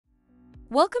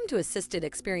Welcome to Assisted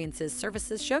Experiences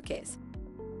Services Showcase.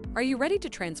 Are you ready to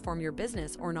transform your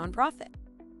business or nonprofit?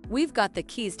 We've got the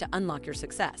keys to unlock your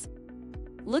success.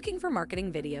 Looking for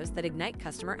marketing videos that ignite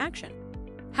customer action?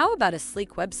 How about a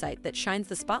sleek website that shines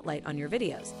the spotlight on your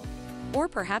videos? Or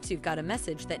perhaps you've got a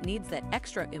message that needs that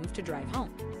extra oomph to drive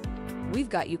home. We've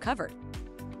got you covered.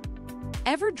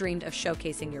 Ever dreamed of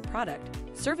showcasing your product,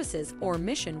 services, or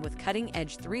mission with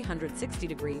cutting-edge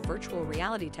 360-degree virtual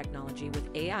reality technology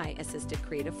with AI-assisted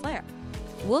creative flair?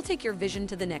 We'll take your vision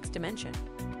to the next dimension.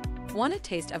 Want a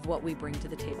taste of what we bring to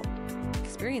the table?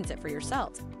 Experience it for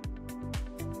yourselves.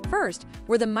 First,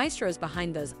 we're the maestros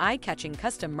behind those eye-catching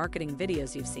custom marketing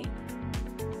videos you've seen.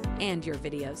 And your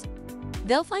videos.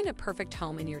 They'll find a perfect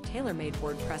home in your tailor-made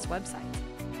WordPress website.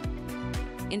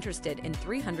 Interested in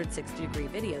 360-degree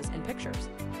videos and pictures?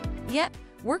 Yet,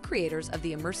 we're creators of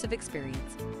the immersive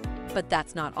experience. But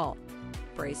that's not all.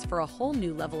 Brace for a whole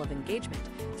new level of engagement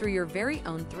through your very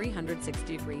own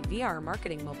 360-degree VR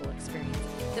marketing mobile experience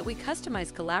that we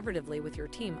customize collaboratively with your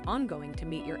team ongoing to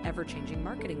meet your ever-changing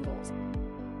marketing goals.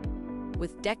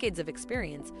 With decades of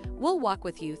experience, we'll walk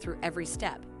with you through every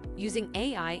step, using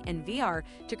AI and VR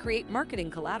to create marketing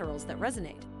collaterals that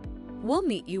resonate. We'll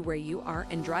meet you where you are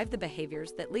and drive the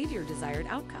behaviors that lead your desired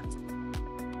outcomes.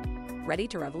 Ready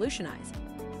to revolutionize?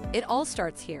 It all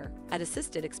starts here at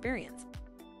Assisted Experience.